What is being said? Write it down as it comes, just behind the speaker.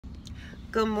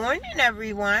Good morning,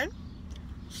 everyone.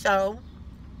 So,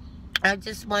 I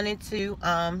just wanted to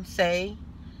I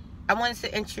wanted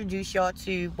to introduce y'all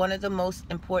to one of the most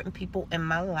important people in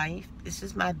my life. This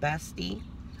is my bestie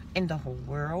in the whole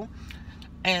world.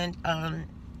 And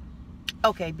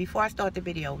okay, before I start the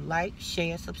video, like,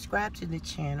 share, subscribe to the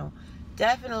channel.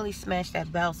 Definitely smash that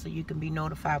bell so you can be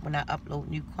notified when I upload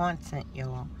new content,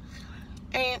 y'all.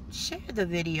 And share the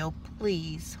video,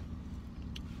 please.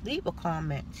 Leave a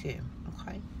comment too,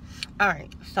 okay? All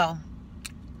right, so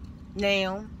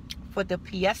now for the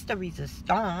pièce de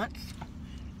resistance,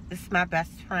 this is my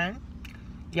best friend.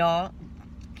 Y'all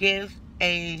give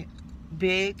a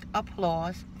big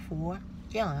applause for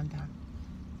Yolanda.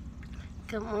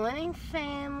 Good morning,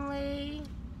 family.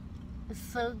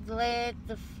 So glad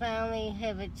to finally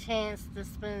have a chance to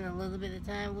spend a little bit of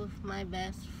time with my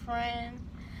best friend.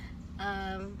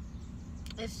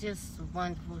 It's just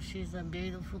wonderful. She's a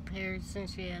beautiful person.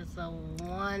 She has a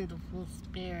wonderful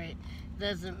spirit.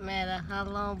 Doesn't matter how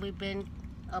long we've been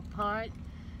apart,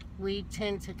 we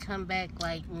tend to come back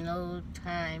like no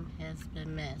time has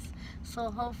been missed.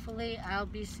 So hopefully I'll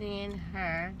be seeing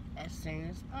her as soon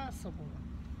as possible.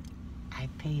 I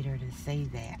paid her to say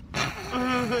that.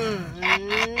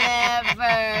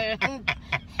 Never.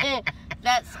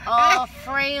 That's all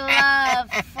free love.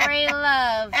 Free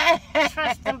love.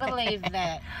 Trust and believe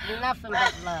that. Nothing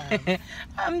but love.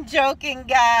 I'm joking,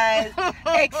 guys.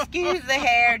 Excuse the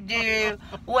hairdo.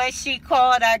 When she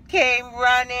called, I came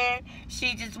running.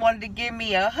 She just wanted to give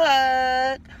me a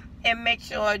hug and make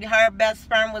sure her best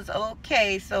friend was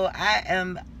okay. So I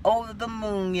am over the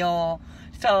moon, y'all.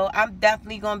 So I'm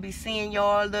definitely going to be seeing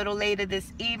y'all a little later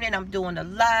this evening. I'm doing a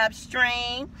live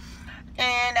stream.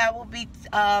 And I will be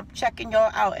checking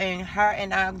y'all out. And her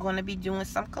and I are going to be doing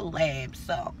some collabs.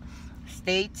 So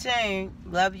stay tuned.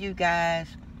 Love you guys.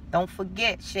 Don't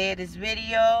forget, share this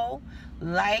video.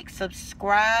 Like,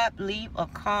 subscribe, leave a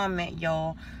comment,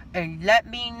 y'all. And let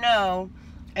me know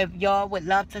if y'all would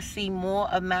love to see more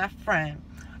of my friend.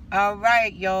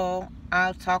 Alright, y'all.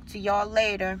 I'll talk to y'all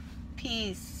later.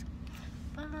 Peace.